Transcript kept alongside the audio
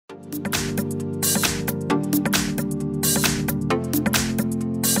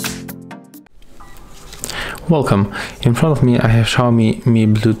Welcome. In front of me I have Xiaomi Mi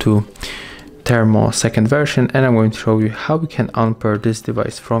Bluetooth Thermo 2nd version, and I'm going to show you how we can unpair this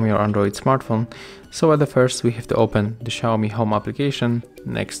device from your Android smartphone. So at the first we have to open the Xiaomi Home application.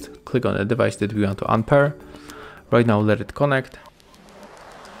 Next, click on the device that we want to unpair. Right now let it connect.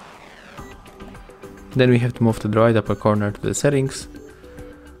 Then we have to move to the right upper corner to the settings.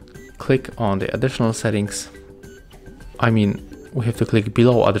 Click on the additional settings. We have to click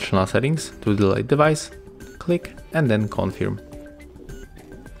below additional settings to delete device. Click and then confirm.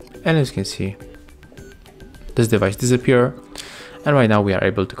 And as you can see, this device disappeared, and right now we are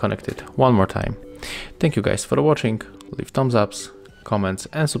able to connect it one more time. Thank you guys for watching. Leave thumbs ups, comments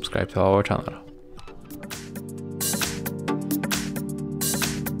and subscribe to our channel.